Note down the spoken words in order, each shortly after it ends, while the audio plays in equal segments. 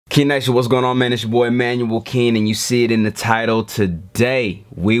Key Nation, what's going on, man? It's your boy Emmanuel King, and you see it in the title. Today,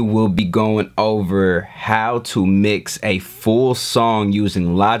 we will be going over how to mix a full song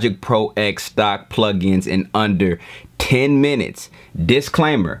using Logic Pro X stock plugins in under 10 minutes.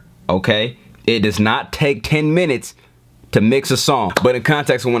 Disclaimer, okay? It does not take 10 minutes to mix a song. But in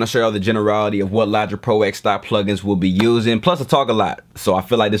context, I want to show y'all the generality of what Logic Pro X stock plugins will be using. Plus, I talk a lot, so I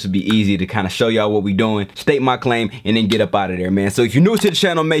feel like this would be easy to kind of show y'all what we're doing, state my claim, and then get up out of there, man. So if you're new to the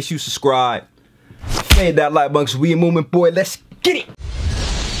channel, make sure you subscribe. Hit that like button, 'cause we in movement, boy. Let's get it.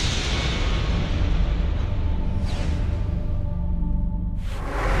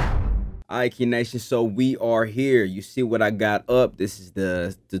 Alright, Key Nation, so we are here. You see what I got up. This is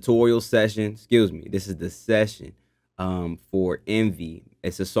the tutorial session. Excuse me. This is the session for Envy.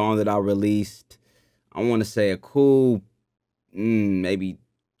 It's a song that I released, I want to say a cool maybe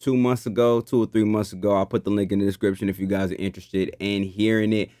 2 months ago, 2 or 3 months ago. I'll put the link in the description if you guys are interested in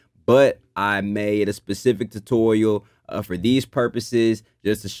hearing it. But I made a specific tutorial for these purposes,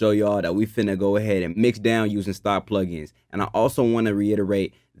 just to show y'all that we finna go ahead and mix down using stock plugins. And I also want to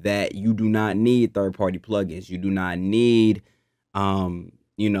reiterate that you do not need third-party plugins. You do not need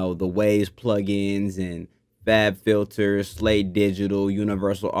you know, the Waves plugins and FabFilter, Slate Digital,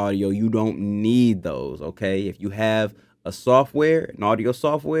 Universal Audio. You don't need those, okay? If you have a software, an audio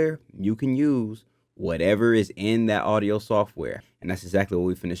software, you can use whatever is in that audio software. And that's exactly what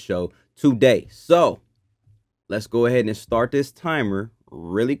we're finna show today. So let's go ahead and start this timer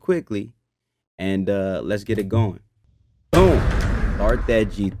really quickly, and let's get it going. Boom. Start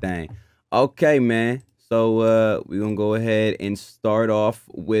that G thing. Okay, man. So we're gonna go ahead and start off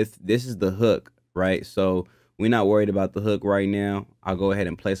with, this is the hook, right? So we're not worried about the hook right now. I'll go ahead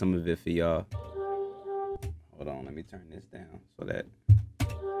and play some of it for y'all. Hold on, let me turn this down so that.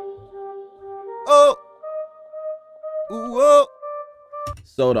 Oh. Ooh, oh.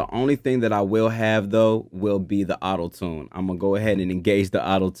 So the only thing that I will have though will be the auto tune. I'm gonna go ahead and engage the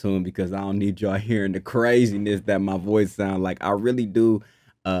auto tune because I don't need y'all hearing the craziness that my voice sounds like. I really do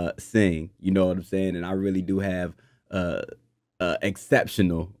sing, you know what I'm saying, and I really do have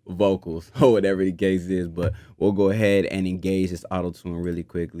exceptional vocals or whatever the case is. But we'll go ahead and engage this auto tune really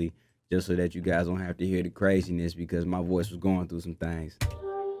quickly, just so that you guys don't have to hear the craziness, because my voice was going through some things.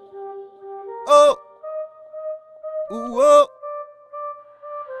 Oh, ooh, oh.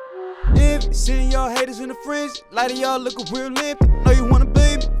 If seeing y'all haters in the fridge, lighting y'all looking real limp. Know you wanna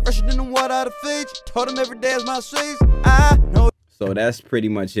be fresher than the water out of Fiji. Told them every day is my season. I know. So that's pretty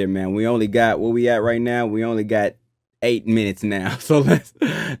much it, man. We only got, where we at right now? We only got 8 minutes now. So that's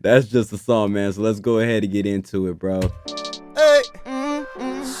just a song, man. So let's go ahead and get into it, bro. Hey,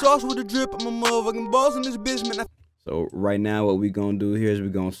 sauce with a drip. I'm a motherfucking boss in this bitch, man. So right now, what we gonna do here is we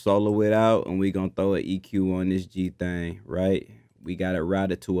gonna solo it out, and we gonna throw an EQ on this G thing, right? We got it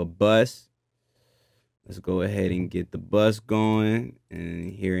routed to a bus. Let's go ahead and get the bus going,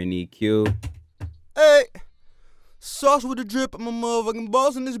 and here in EQ. Hey, sauce with a drip. I'm a motherfucking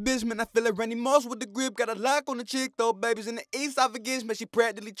boss in this bitch, man. I feel like Randy Moss with the grip. Got a lock on the chick, though. Babies in the east, I forget, man. She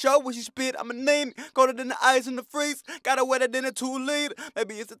practically choke when she spit. I'm a name colder than the ice in the freeze. Got her wetter than a 2-liter.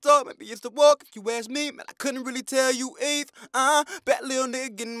 Maybe it's the talk, maybe it's the walk. If you ask me, man, I couldn't really tell you either. Bad little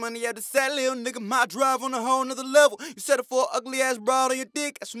nigga getting money out the sad little nigga. My drive on a whole nother level. You settle for an ugly ass broad on your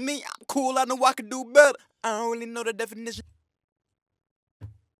dick. That's for me. I'm cool. I know I can do better. I don't really know the definition.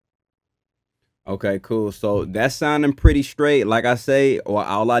 Okay, cool. So that's sounding pretty straight. Like I say, or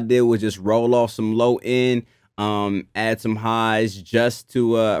all I did was just roll off some low end, add some highs just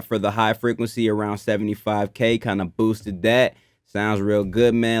to for the high frequency around 75K, kind of boosted that. Sounds real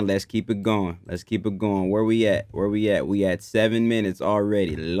good, man. Let's keep it going. Let's keep it going. Where we at? Where we at? We at 7 minutes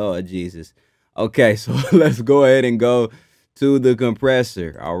already. Lord Jesus. Okay, so let's go ahead and go to the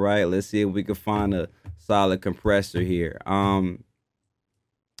compressor. All right, let's see if we can find a solid compressor here.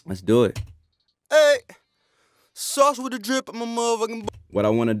 Let's do it. Hey, sauce with a drip. I'm a motherfucking. What I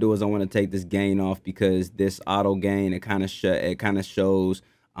want to do is I want to take this gain off, because this auto gain, it kind of shows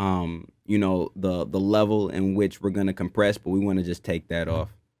you know, the level in which we're gonna compress, but we want to just take that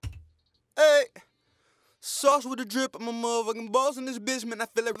off. Hey, sauce with a drip. I'm a motherfucking boss in this bitch, man. I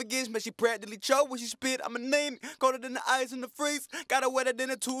feel like forgets, man. She practically choke when she spit. I'm a name colder than the ice in the freeze. Got her wetter than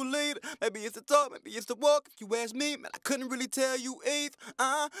a 2-liter. Maybe it's the talk, maybe it's the walk. If you ask me, man, I couldn't really tell you either.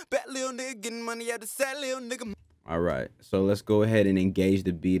 Bad little nigga getting money out the sad little nigga. All right, so let's go ahead and engage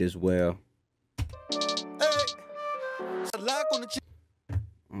the beat as well. Hey, lock on the.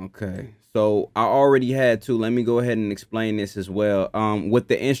 Okay, so I already had to, let me go ahead and explain this as well. With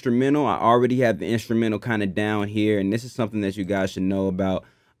the instrumental, I already have the instrumental kind of down here, and this is something that you guys should know about.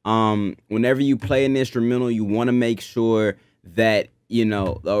 Whenever you play an instrumental, you want to make sure that you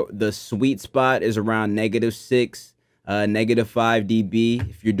know, the sweet spot is around -6, -5 dB.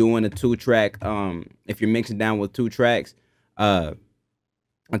 If you're doing a 2-track, if you're mixing down with 2 tracks, a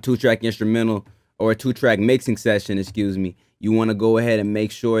 2-track instrumental or a 2-track mixing session, excuse me, you want to go ahead and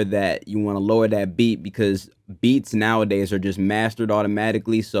make sure that you want to lower that beat, because beats nowadays are just mastered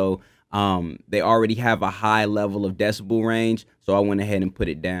automatically. So they already have a high level of decibel range. So I went ahead and put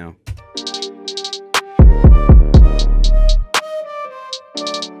it down.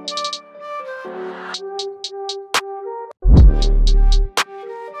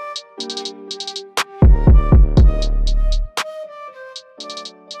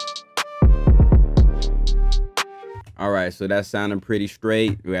 All right, so that's sounding pretty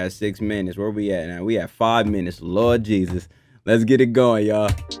straight. We're at 6 minutes. Where we at now? We at 5 minutes. Lord Jesus. Let's get it going,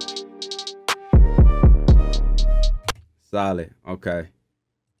 y'all. Solid. Okay.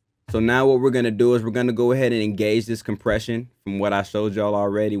 So now what we're going to do is we're going to go ahead and engage this compression from what I showed y'all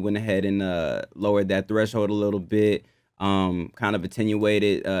already. Went ahead and lowered that threshold a little bit. Kind of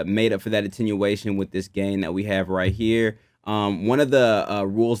attenuated, made up for that attenuation with this gain that we have right here. One of the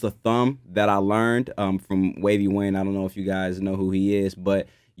rules of thumb that I learned from Wavy Wayne, I don't know if you guys know who he is, but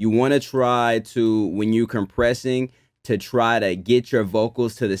you want to try to, when you're compressing, to try to get your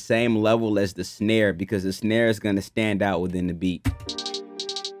vocals to the same level as the snare, because the snare is going to stand out within the beat.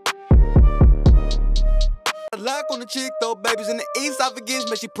 Lock on the chick, though, babies in the east. I forget,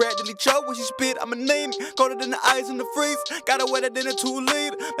 man, she practically choke when she spit. I'm a name, colder than the ice in the freeze. Got her wetter than a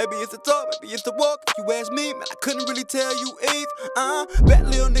 2-liter. Maybe it's the talk, maybe it's the walk. If you ask me, man, I couldn't really tell you either. Bad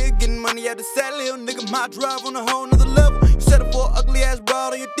little nigga getting money out the sad little nigga. My drive on a whole nother level. You settle for an ugly ass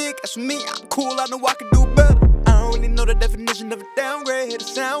broad on your dick. That's me, I'm cool, I know I can do better. I don't really know the definition of a downgrade. Hit a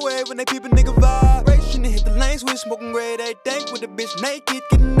sound wave when they peep a nigga vibration. Hit the lane switch, smoking grade, they think with a bitch naked,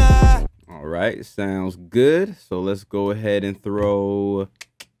 getting high. All right, sounds good. So let's go ahead and throw,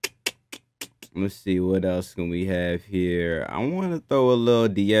 let's see, what else can we have here? I want to throw a little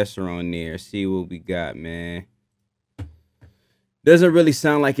de-esser on there, see what we got, man. Doesn't really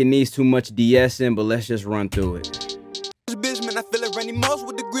sound like it needs too much de-essing, but let's just run through it. Bitch, man, I feel it Randy Moss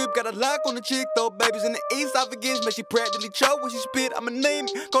with the grip. Got a lock on the chick, though, babies in the east. I forget, man, she practically choke when she spit. I'm a name,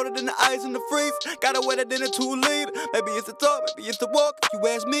 colder than the ice in the freeze. Got her wetter than a 2-liter. Maybe it's the talk, maybe it's the walk. If you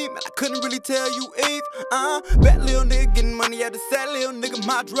ask me, man, I couldn't really tell you either. Bad little nigga getting money out the sad little nigga.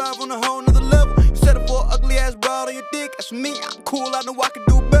 My drive on a whole nother level. You settle for an ugly ass broad on your dick. That's me, I'm cool, I know I can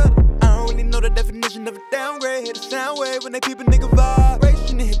do better. I don't really know the definition of a downgrade. Hit a sound wave when they peep a nigga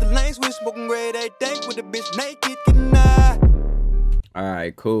vibration. Hit the lane switch, smoking grade, they think with a bitch naked, getting high. All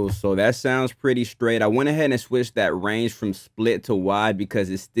right, cool. So that sounds pretty straight. I went ahead and switched that range from split to wide because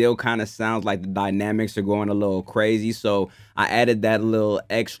it still kind of sounds like the dynamics are going a little crazy. So I added that little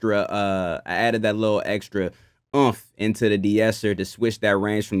extra, oomph into the de-esser to switch that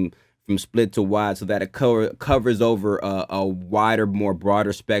range from split to wide, so that it covers over a wider, more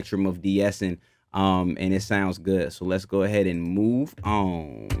broader spectrum of de-essing, and it sounds good. So let's go ahead and move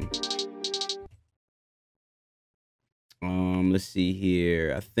on. Let's see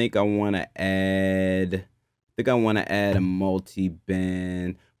here. I think I want to add a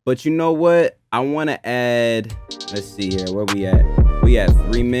multi-band, but you know what? I want to add, let's see here, where we at? We at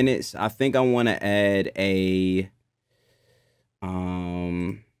 3 minutes. I think I want to add a,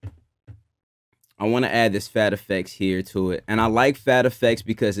 I want to add this Fat Effects here to it. And I like Fat Effects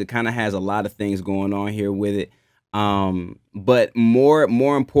because it kind of has a lot of things going on here with it. But more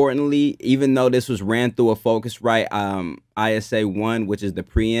importantly, even though this was ran through a Focusrite ISA 1, which is the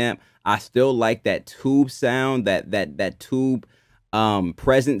preamp, I still like that tube sound, that tube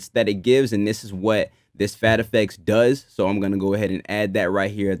presence that it gives, and this is what this Fat Effects does. So I'm gonna go ahead and add that right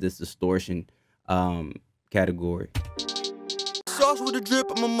here at this distortion category. Sauce with a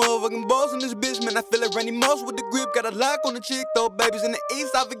drip, I'm a motherfucking boss in this bitch, man. I feel like Randy Moss with the grip. Got a lock on the chick, though, babies in the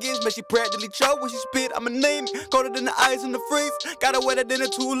east. I forget, man, she practically choke when she spit. I'm a name, colder than the ice in the freeze. Got her wetter than a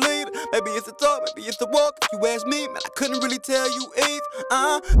 2-liter. Maybe it's the talk, maybe it's the walk. If you ask me, man, I couldn't really tell you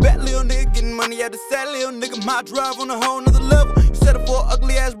either. Bad little nigga getting money out the sad little nigga. My drive on a whole nother level. You settle for an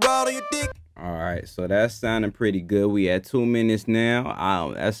ugly ass broad on your dick. All right, so that's sounding pretty good. We at 2 minutes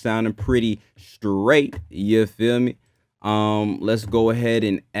now. That's sounding pretty straight. You feel me? Let's go ahead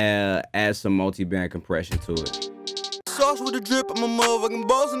and add some multi-band compression to it. Sauce with a drip, I'm a motherfucking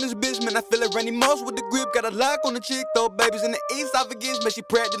boss in this bitch, man. I feel like Randy Moss with the grip. Got a lock on the chick, though, babies in the east. I forget, man, she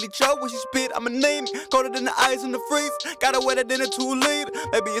practically choke when she spit. I'm a name, colder than the ice in the freeze. Got her wetter than a 2-liter.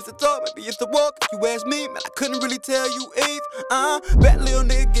 Maybe it's the talk, maybe it's the walk. If you ask me, man, I couldn't really tell you either. Bad little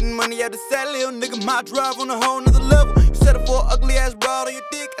nigga getting money out the sad little nigga. My drive on a whole nother level. You settle for an ugly ass broad on your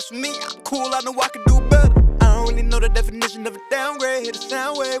dick. That's me, I'm cool, I know I can do better. don't really know the definition of a downgrade. Hit a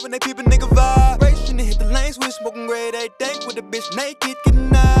sound wave when they peep a nigga vibration. Hit the lane switch, smoking grade A dank with a bitch naked, getting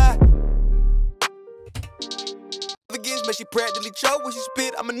high. Against, but she practically choke when she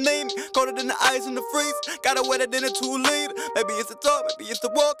spit. I'ma name it, colder than the ice in the freeze. Gotta wetter than a 2-liter. Maybe it's the talk, maybe it's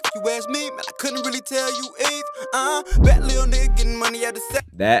the walk. If you ask me, man, I couldn't really tell you either. Bet little nigga getting money out the set.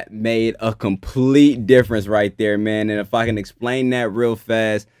 That made a complete difference right there, man. And if I can explain that real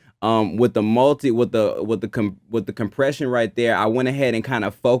fast, with the compression right there, I went ahead and kind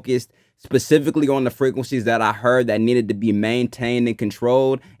of focused specifically on the frequencies that I heard that needed to be maintained and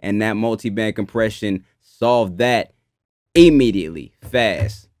controlled, and that multi-band compression solved that immediately,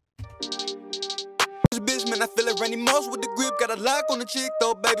 fast. Bitch, man, I feel it Randy Moss with the grip. Got a lock on the chick,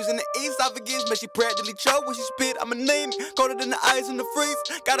 though. Babies in the east, I forget, man, she practically choke when she spit. I'ma name it, colder than the ice in the freeze.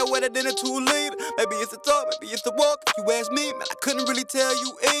 Gotta wetter than a 2-liter. Maybe it's the talk, maybe it's the walk. If you ask me, man, I couldn't really tell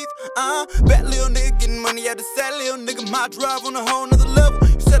you either. Bet little nigga getting money out the set, little nigga, my drive on a whole nother level.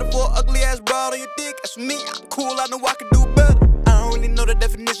 You settle for an ugly ass broad on your dick. That's me, I'm cool, I know I can do better. I don't really know the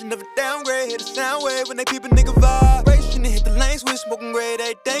definition of a downgrade. Hit a sound wave when they peep a nigga vibration. Hit the lane switch, smoking grade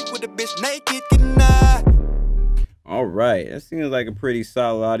A dank with a bitch naked, getting high. All right, that seems like a pretty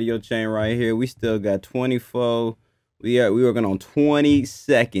solid audio chain right here. We still got 24. We working on 20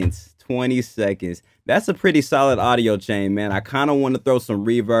 seconds. 20 seconds. That's a pretty solid audio chain, man. I kind of want to throw some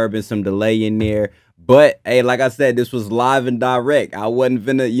reverb and some delay in there. But, hey, like I said, this was live and direct. I wasn't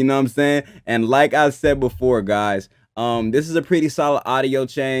finna, you know what I'm saying? And like I said before, guys, this is a pretty solid audio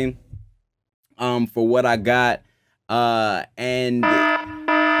chain for what I got. And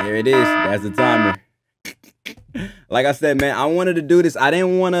there it is. That's the timer. Like I said, man, I wanted to do this. I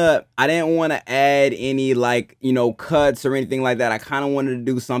didn't want to add any, like, you know, cuts or anything like that. I kind of wanted to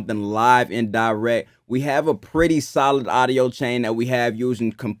do something live and direct. We have a pretty solid audio chain that we have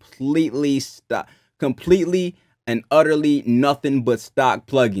using completely and utterly nothing but stock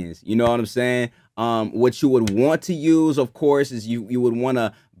plugins. You know what I'm saying? What you would want to use, of course, is you would want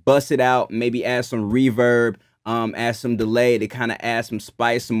to bust it out, maybe add some reverb, add some delay to kind of add some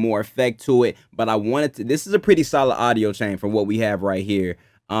spice, some more effect to it. But I wanted to, this is a pretty solid audio chain for what we have right here.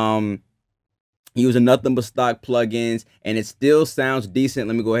 Using nothing but stock plugins, and it still sounds decent.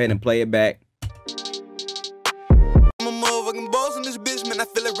 Let me go ahead and play it back. I'm a motherfucking boss in this bitch, man. I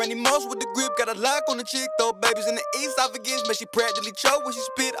feel it Randy Moss with the grip. Got a lock on the chick, though. Babies in the east, I forget, man. She practically choke when she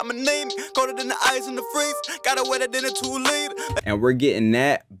spit. I'ma name it, colder than the ice in the freeze. Gotta wetter than a 2-liter. And we're getting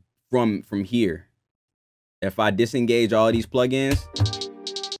that from here. If I disengage all these plugins,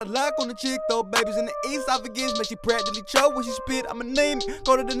 a lock on the chick, though. Babies in the east, I forget, man. She practically choke when she spit. I'ma name it,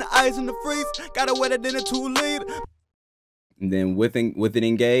 colder than the ice in the freeze. Gotta wetter than a 2-liter. and then with it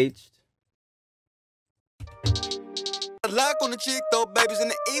engaged. A lock on the chick, though. Babies in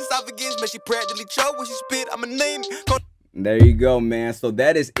the east, I forget, man. She practically choke when she spit. I'ma name it. There you go, man. So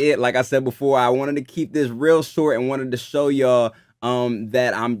that is it. Like I said before, I wanted to keep this real short and wanted to show y'all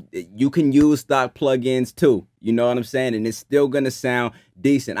that you can use stock plugins too. You know what I'm saying? And it's still gonna sound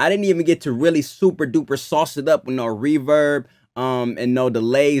decent. I didn't even get to really super duper sauce it up with no reverb and no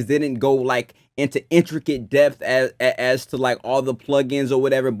delays. Didn't go like into intricate depth as to like all the plugins or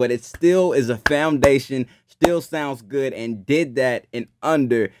whatever, but it still is a foundation, still sounds good, and did that in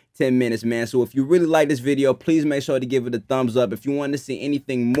under 10 minutes, man. So if you really like this video, please make sure to give it a thumbs up. If you want to see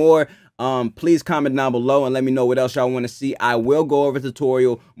anything more, please comment down below and let me know what else y'all want to see. I will go over a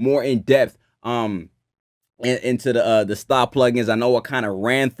tutorial more in depth into the stock plugins. I know I kind of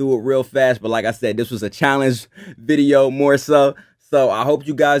ran through it real fast, but like I said, this was a challenge video more so. So I hope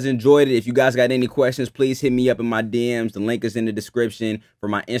you guys enjoyed it. If you guys got any questions, please hit me up in my DMs. The link is in the description for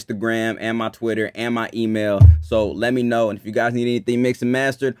my Instagram and my Twitter and my email. So let me know. And if you guys need anything mixed and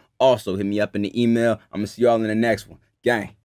mastered, also hit me up in the email. I'm going to see y'all in the next one. Gang.